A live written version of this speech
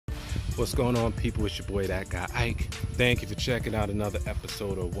What's going on, people? It's your boy, That Guy Ike. Thank you for checking out another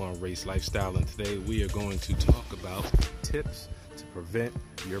episode of One Race Lifestyle, and today we are going to talk about tips to prevent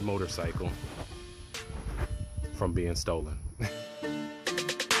your motorcycle from being stolen.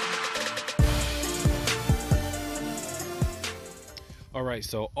 All right,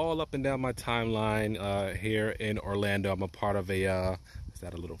 so all up and down my timeline here in Orlando, I'm a part of a is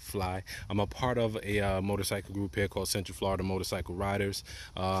that a little fly? I'm a part of a motorcycle group here called Central Florida Motorcycle Riders.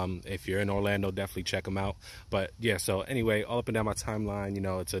 If you're in Orlando, definitely check them out. But yeah, so anyway, all up and down my timeline, you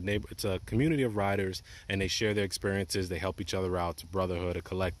know, it's a community of riders, and they share their experiences. They help each other out. It's a brotherhood, a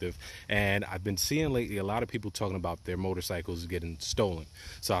collective. And I've been seeing lately a lot of people talking about their motorcycles getting stolen.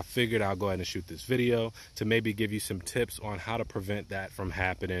 So I figured I'll go ahead and shoot this video to maybe give you some tips on how to prevent that from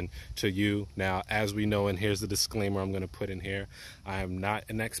happening to you. Now, as we know, and here's the disclaimer I'm going to put in here, I am not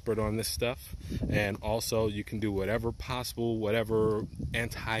an expert on this stuff, and also you can do whatever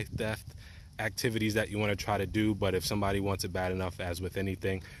anti-theft activities that you want to try to do, but if somebody wants it bad enough, as with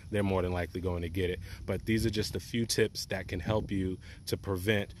anything, they're more than likely going to get it. But these are just a few tips that can help you to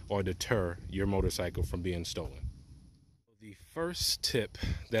prevent or deter your motorcycle from being stolen. The first tip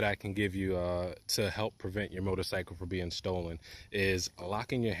that I can give you to help prevent your motorcycle from being stolen is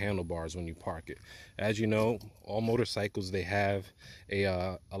locking your handlebars when you park it. As you know, all motorcycles, they have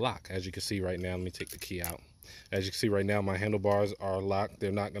a lock. As you can see right now, let me take the key out. As you can see right now, my handlebars are locked.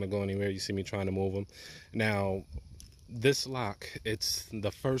 They're not going to go anywhere. You see me trying to move them. Now, this lock, it's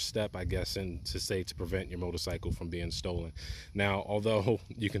the first step, I guess, to prevent your motorcycle from being stolen. Now, although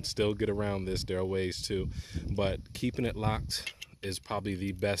you can still get around this, there are ways too, but keeping it locked is probably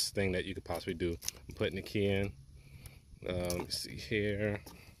the best thing that you could possibly do. I'm putting the key in. Let me see here.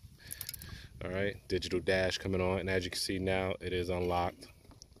 All right, digital dash coming on, and as you can see now, it is unlocked.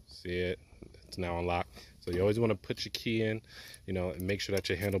 See it? It's now unlocked. So you always want to put your key in, you know, and make sure that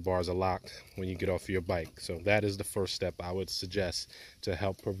your handlebars are locked when you get off of your bike. So that is the first step I would suggest to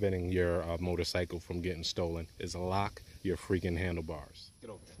help preventing your motorcycle from getting stolen, is lock your freaking handlebars.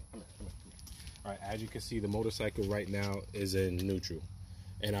 Get over here. Come here, come here, come here. All right, as you can see, the motorcycle right now is in neutral.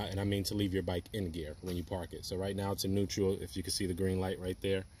 And I mean to leave your bike in gear when you park it. So right now it's in neutral. If you can see the green light right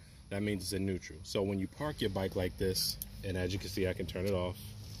there, that means it's in neutral. So when you park your bike like this, and as you can see, I can turn it off,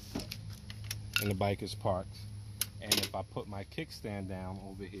 and the bike is parked, and if I put my kickstand down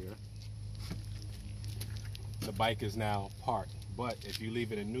over here, the bike is now parked. But if you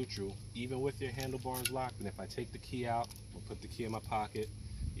leave it in neutral, even with your handlebars locked, and if I take the key out or put the key in my pocket,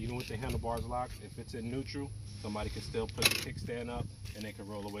 even with the handlebars locked, if it's in neutral, somebody can still put the kickstand up and they can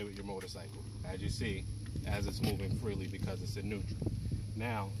roll away with your motorcycle, as you see, as it's moving freely because it's in neutral.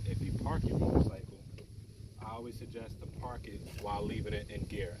 Now, if you park your motorcycle, I always suggest to park it while leaving it in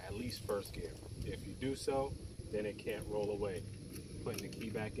gear, at least first gear. If you do so, then it can't roll away. Putting the key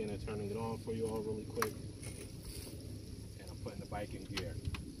back in and turning it on for you all really quick. And I'm putting the bike in gear.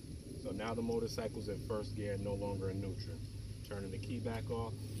 So now the motorcycle's in first gear, no longer in neutral. Turning the key back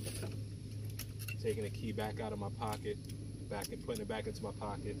off, taking the key back out of my pocket, and putting it back into my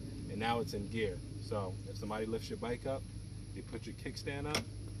pocket, and now it's in gear. So if somebody lifts your bike up, you put your kickstand up,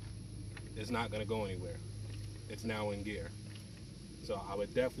 it's not gonna go anywhere. It's now in gear. So I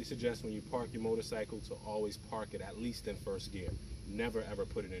would definitely suggest when you park your motorcycle to always park it at least in first gear. Never ever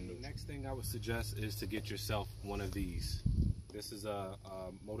put it in neutral. Next thing I would suggest is to get yourself one of these. This is a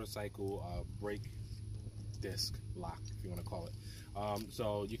motorcycle brake disc lock, if you want to call it.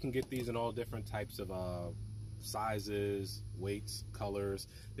 So you can get these in all different types of sizes, weights, colors.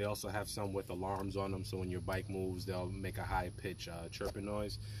 They also have some with alarms on them, so when your bike moves, they'll make a high pitch chirping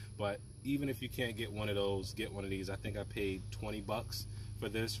noise. But even if you can't get one of those, get one of these. I think I paid 20 bucks for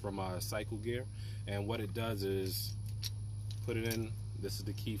this from Cycle Gear, and what it does is put it in. This is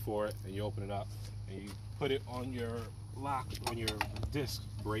the key for it, and you open it up and you put it on your lock, on your disc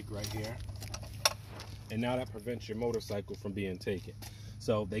brake right here, and now that prevents your motorcycle from being taken.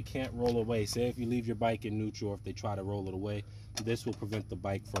 So they can't roll away. Say if you leave your bike in neutral, or if they try to roll it away, this will prevent the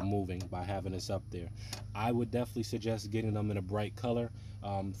bike from moving by having this up there. I would definitely suggest getting them in a bright color.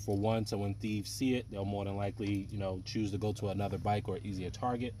 For one, so when thieves see it, they'll more than likely, you know, choose to go to another bike or easier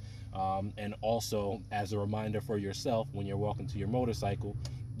target. And also, as a reminder for yourself, when you're walking to your motorcycle,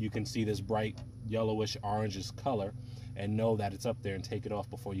 you can see this bright yellowish orangish color and know that it's up there and take it off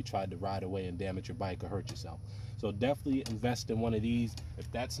before you try to ride away and damage your bike or hurt yourself. So definitely invest in one of these.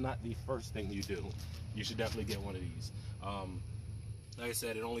 If that's not the first thing you do, you should definitely get one of these. Like I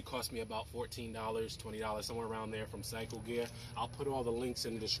said, it only cost me about $14, $20, somewhere around there from Cycle Gear. I'll put all the links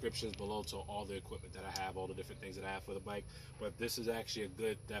in the descriptions below to all the equipment that I have, all the different things that I have for the bike. But this is actually a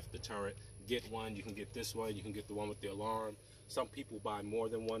good theft deterrent. get one. You can get this one, you can get the one with the alarm. Some people buy more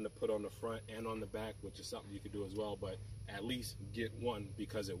than one to put on the front and on the back, which is something you could do as well, but at least get one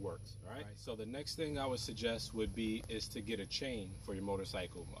because it works. All right. So the next thing I would suggest is to get a chain for your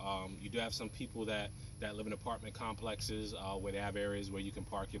motorcycle. You do have some people that live in apartment complexes where they have areas where you can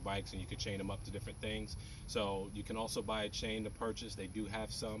park your bikes and you can chain them up to different things. So you can also buy a chain to purchase. They do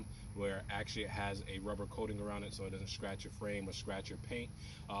have some where actually it has a rubber coating around it so it doesn't scratch your frame or scratch your paint.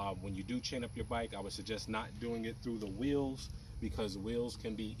 When you do chain up your bike, I would suggest not doing it through the wheels, because wheels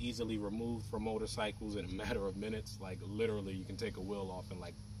can be easily removed from motorcycles in a matter of minutes. Like literally you can take a wheel off in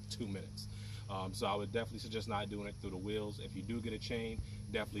like 2 minutes. So I would definitely suggest not doing it through the wheels. If you do get a chain,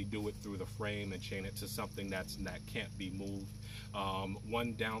 definitely do it through the frame and chain it to something that can't be moved.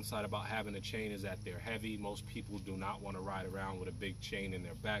 One downside about having a chain is that they're heavy. Most people do not want to ride around with a big chain in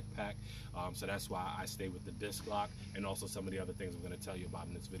their backpack. So that's why I stay with the disc lock, and also some of the other things I'm going to tell you about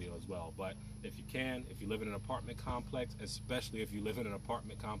in this video as well. But if you can, if you live in an apartment complex, especially if you live in an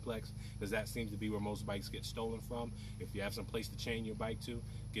apartment complex, because that seems to be where most bikes get stolen from, if you have some place to chain your bike to,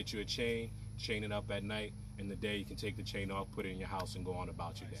 get you a chain it up at night. In the day, you can take the chain off, put it in your house, and go on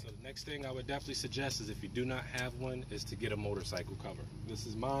about your day. So the next thing I would definitely suggest is, if you do not have one, is to get a motorcycle cover. This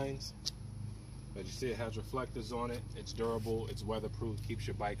is mine's. As you see, it has reflectors on it. It's durable, it's weatherproof, keeps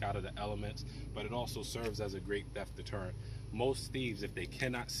your bike out of the elements, but it also serves as a great theft deterrent. Most thieves, if they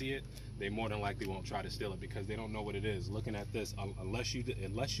cannot see it, they more than likely won't try to steal it because they don't know what it is. Looking at this, unless you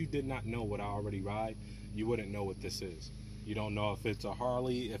did not know what I already ride, you wouldn't know what this is. You don't know if it's a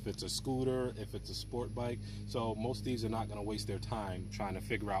Harley, if it's a scooter, if it's a sport bike. So most thieves are not going to waste their time trying to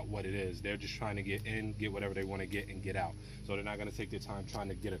figure out what it is. They're just trying to get in, get whatever they want to get, and get out. So they're not going to take their time trying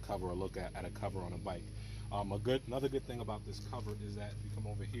to get a cover or look at a cover on a bike. Another good thing about this cover is that, if you come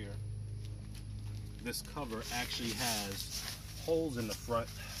over here, this cover actually has holes in the front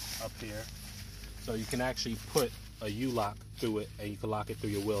up here. So you can actually put a U-lock through it, and you can lock it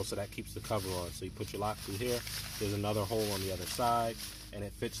through your wheel, so that keeps the cover on. So you put your lock through here, there's another hole on the other side, and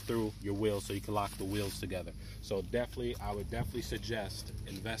it fits through your wheel, so you can lock the wheels together. So I would definitely suggest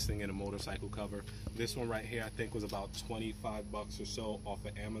investing in a motorcycle cover. This one right here I think was about 25 bucks or so off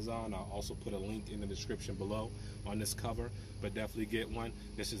of Amazon. I'll also put a link in the description below on this cover, but definitely get one.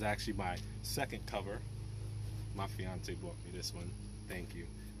 This is actually my second cover. My fiance bought me this one, thank you.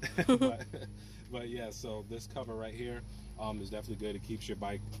 But yeah, so this cover right here is definitely good. It keeps your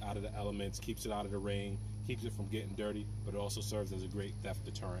bike out of the elements, keeps it out of the rain, keeps it from getting dirty, but it also serves as a great theft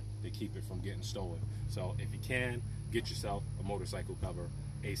deterrent to keep it from getting stolen. So if you can, get yourself a motorcycle cover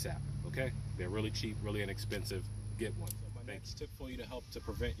ASAP, okay? They're really cheap, really inexpensive. Get one. So my next tip for you to help to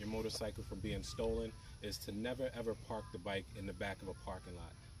prevent your motorcycle from being stolen is to never ever park the bike in the back of a parking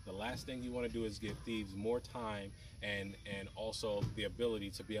lot. The last thing you want to do is give thieves more time and also the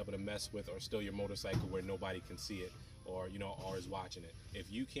ability to be able to mess with or steal your motorcycle where nobody can see it, or or is watching it.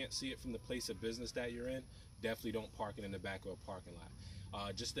 If you can't see it from the place of business that you're in, definitely don't park it in the back of a parking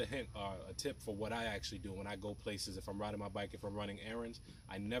lot. Just a hint, a tip for what I actually do when I go places. If I'm riding my bike, if I'm running errands,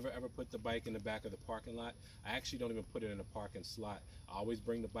 I never ever put the bike in the back of the parking lot. I actually don't even put it in a parking slot. I always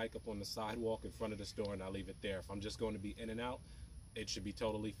bring the bike up on the sidewalk in front of the store, and I leave it there. If I'm just going to be in and out, it should be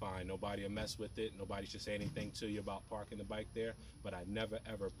totally fine. Nobody will mess with it. Nobody should say anything to you about parking the bike there. But I never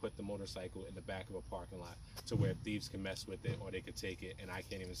ever put the motorcycle in the back of a parking lot to where thieves can mess with it, or they could take it and I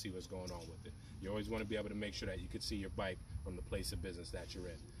can't even see what's going on with it. You always want to be able to make sure that you can see your bike from the place of business that you're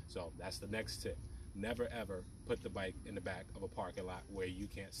in. So that's the next tip. Never ever put the bike in the back of a parking lot where you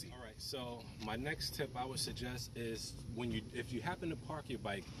can't see. All right, so my next tip I would suggest is, if you happen to park your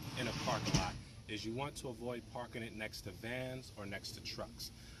bike in a parking lot, is you want to avoid parking it next to vans or next to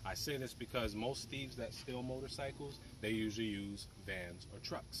trucks. I say this because most thieves that steal motorcycles, they usually use vans or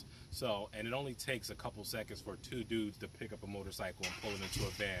trucks. So, and it only takes a couple seconds for two dudes to pick up a motorcycle and pull it into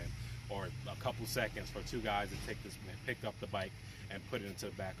a van, or a couple seconds for two guys to pick up the bike and put it into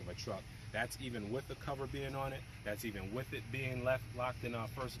the back of a truck. That's even with the cover being on it. That's even with it being locked in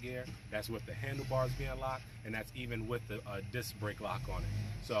first gear. That's with the handlebars being locked, and that's even with the disc brake lock on it.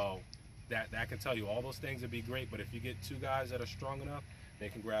 So that can tell you all those things would be great, but if you get two guys that are strong enough, they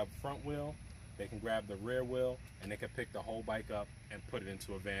can grab front wheel, they can grab the rear wheel, and they can pick the whole bike up and put it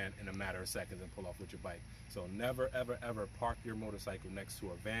into a van in a matter of seconds and pull off with your bike. So never ever ever park your motorcycle next to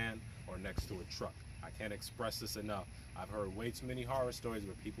a van or next to a truck. I can't express this enough. I've heard way too many horror stories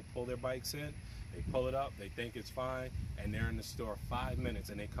where people pull their bikes in, they pull it up, they think it's fine, and they're in the store 5 minutes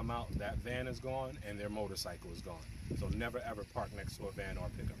and they come out, that van is gone and their motorcycle is gone. So never ever park next to a van or a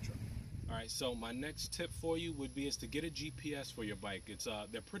pickup truck. All right, so my next tip for you would be is to get a GPS for your bike.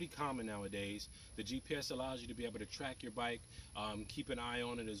 They're pretty common nowadays. The GPS allows you to be able to track your bike, keep an eye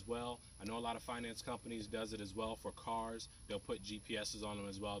on it as well. I know a lot of finance companies does it as well for cars. They'll put GPSs on them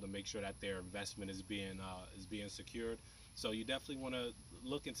as well to make sure that their investment is being secured. So you definitely want to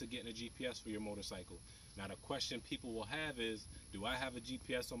look into getting a GPS for your motorcycle. Now the question people will have is, do I have a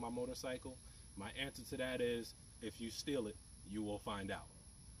GPS on my motorcycle? My answer to that is, if you steal it, you will find out.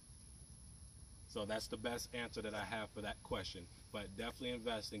 So that's the best answer that I have for that question. But definitely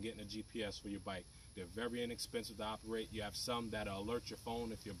invest in getting a GPS for your bike. They're very inexpensive to operate. You have some that'll alert your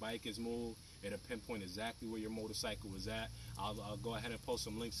phone if your bike is moved. It'll pinpoint exactly where your motorcycle is at. I'll go ahead and post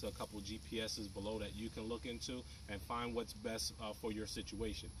some links to a couple of GPSs below that you can look into and find what's best for your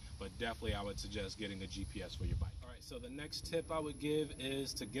situation. But definitely I would suggest getting a GPS for your bike. All right, so the next tip I would give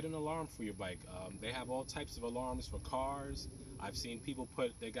is to get an alarm for your bike. They have all types of alarms for cars. I've seen people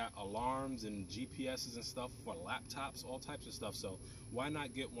they got alarms and GPSs and stuff for laptops, all types of stuff. So why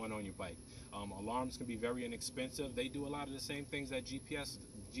not get one on your bike? Alarms can be very inexpensive. They do a lot of the same things that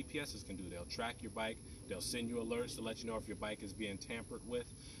GPSs can do. They'll track your bike. They'll send you alerts to let you know if your bike is being tampered with.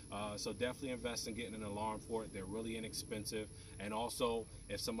 So definitely invest in getting an alarm for it. They're really inexpensive. And also,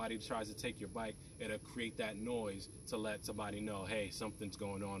 if somebody tries to take your bike, it'll create that noise to let somebody know, hey, something's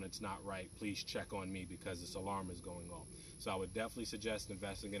going on. It's not right. Please check on me because this alarm is going off. So I would definitely suggest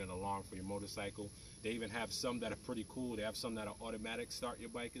investing in an alarm for your motorcycle. They even have some that are pretty cool. They have some that are automatic start your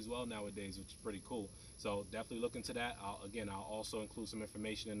bike as well nowadays, which is pretty cool. So definitely look into that. I'll also include some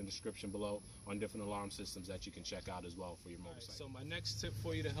information in the description below on different alarm systems that you can check out as well for your motorcycle. Right, so my next tip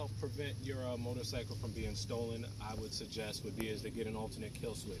for you to help prevent your motorcycle from being stolen, I would suggest would be is to get an alternate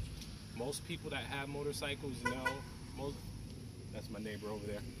kill switch. Most people that have motorcycles know, that's my neighbor over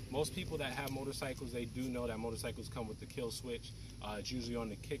there. Most people that have motorcycles, they do know that motorcycles come with the kill switch. It's usually on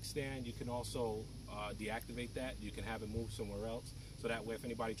the kickstand. You can also deactivate that. You can have it move somewhere else. So that way, if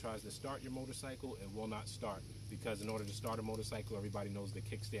anybody tries to start your motorcycle, it will not start. Because in order to start a motorcycle, everybody knows the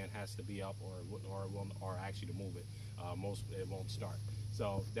kickstand has to be up or actually to move it. It won't start.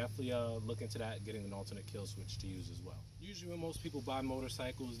 So definitely look into that, getting an alternate kill switch to use as well. Usually when most people buy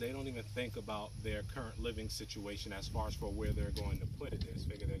motorcycles, they don't even think about their current living situation as far as for where they're going to put it. They just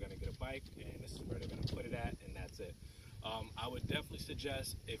figure they're going to get a bike and this is where they're going to put it at, and that's it. I would definitely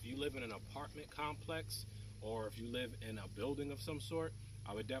suggest if you live in an apartment complex or if you live in a building of some sort,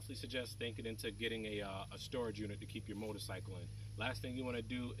 I would definitely suggest thinking into getting a storage unit to keep your motorcycle in. Last thing you want to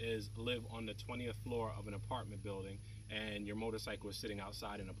do is live on the 20th floor of an apartment building and your motorcycle is sitting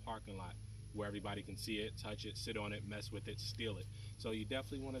outside in a parking lot where everybody can see it, touch it, sit on it, mess with it, steal it. So you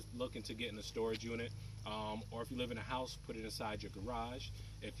definitely want to look into getting a storage unit, or if you live in a house, put it inside your garage.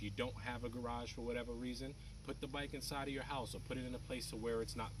 If you don't have a garage for whatever reason, put the bike inside of your house or put it in a place to where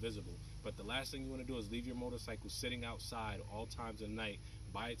it's not visible. But the last thing you want to do is leave your motorcycle sitting outside all times of night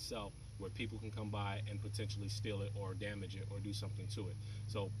by itself where people can come by and potentially steal it or damage it or do something to it.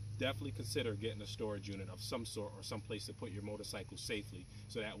 So definitely consider getting a storage unit of some sort or some place to put your motorcycle safely,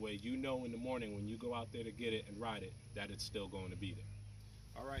 so that way you know in the morning when you go out there to get it and ride it that it's still going to be there.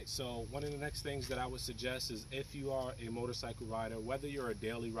 All right, so one of the next things that I would suggest is if you are a motorcycle rider, whether you're a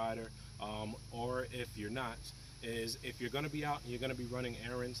daily rider or if you're not, is if you're going to be out and you're going to be running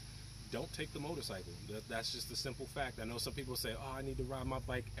errands, don't take the motorcycle. That's just a simple fact. I know some people say, oh, I need to ride my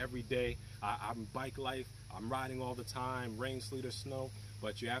bike every day. I'm bike life. I'm riding all the time, rain, sleet, or snow.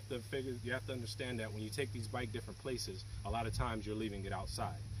 But you have to understand that when you take these bike different places, a lot of times you're leaving it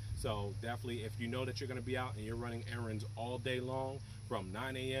outside. So definitely, if you know that you're going to be out and you're running errands all day long from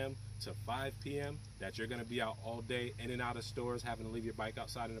 9 a.m. to 5 p.m., that you're going to be out all day in and out of stores, having to leave your bike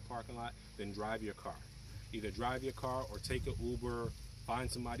outside in the parking lot, then drive your car. Either drive your car or take an Uber, find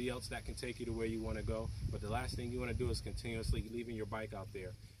somebody else that can take you to where you want to go. But the last thing you want to do is continuously leaving your bike out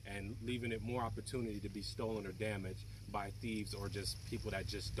there and leaving it more opportunity to be stolen or damaged by thieves or just people that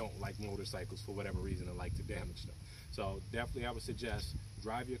just don't like motorcycles for whatever reason and like to damage them. So definitely I would suggest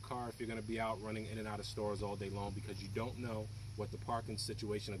drive your car if you're going to be out running in and out of stores all day long, because you don't know what the parking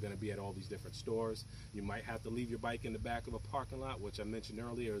situation are going to be at all these different stores. You might have to leave your bike in the back of a parking lot, which I mentioned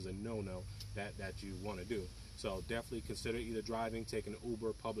earlier is a no-no that you want to do. So definitely consider either driving, taking an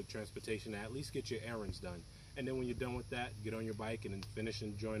Uber, public transportation, to at least get your errands done. And then when you're done with that, get on your bike and then finish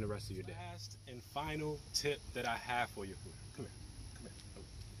enjoying the rest of your day. Last and final tip that I have for you. Come here. Oh.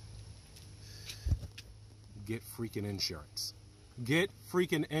 Get freaking insurance. Get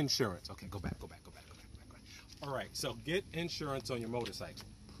freaking insurance. Okay, go back. All right, so get insurance on your motorcycle.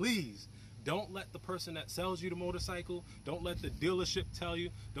 Please Don't let the person that sells you the motorcycle, don't let the dealership tell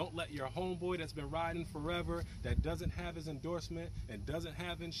you, don't let your homeboy that's been riding forever, that doesn't have his endorsement and doesn't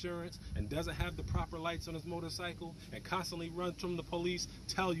have insurance and doesn't have the proper lights on his motorcycle and constantly runs from the police,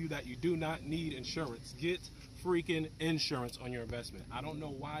 tell you that you do not need insurance. Get freaking insurance on your investment. I don't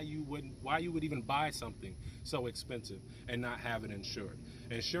know why you would even buy something so expensive and not have it insured.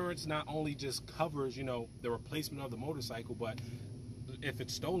 Insurance not only just covers, you know, the replacement of the motorcycle, but if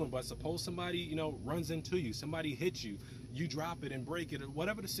it's stolen, but suppose somebody, you know, runs into you, somebody hits you, you drop it and break it, or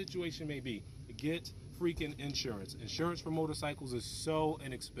whatever the situation may be, get freaking insurance. Insurance for motorcycles is so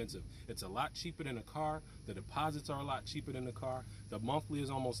inexpensive. It's a lot cheaper than a car. The deposits are a lot cheaper than a car. The monthly is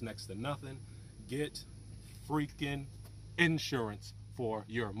almost next to nothing. Get freaking insurance for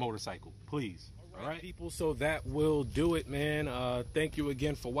your motorcycle, please. All right, people, so that will do it, man. Thank you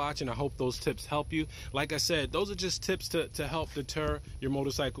again for watching. I hope those tips help you. Like I said, those are just tips to help deter your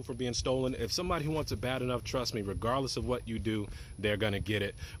motorcycle from being stolen. If somebody wants it bad enough, trust me, regardless of what you do, they're going to get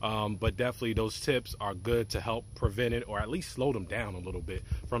it. But definitely those tips are good to help prevent it, or at least slow them down a little bit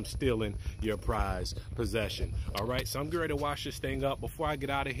from stealing your prized possession. All right, so I'm getting ready to wash this thing up. Before I get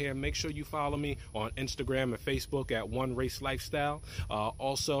out of here, make sure you follow me on Instagram and Facebook at One Race Lifestyle.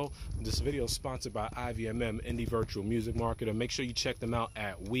 Also, this video is sponsored by IVMM, Indie Virtual Music Marketer. Make sure you check them out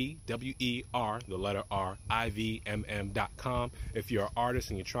at WER, the letter R, IVMM.com. If you're an artist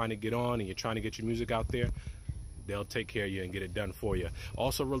and you're trying to get on and you're trying to get your music out there, they'll take care of you and get it done for you.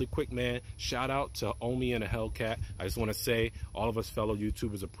 Also, really quick, man, shout out to Omi and a Hellcat. I just want to say all of us fellow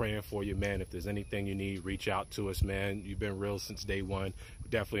YouTubers are praying for you, man. If there's anything you need, reach out to us, man. You've been real since day one. We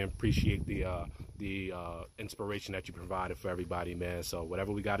definitely appreciate the inspiration that you provided for everybody, man. So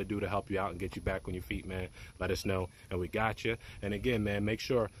whatever we got to do to help you out and get you back on your feet, man, let us know, and we got you. And again, man, make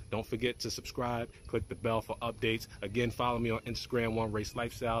sure, don't forget to subscribe, click the bell for updates. Again, follow me on Instagram, One Race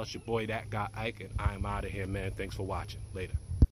Lifestyle. It's your boy, That Guy Ike, and I'm out of here, man. Thanks for watching. Later.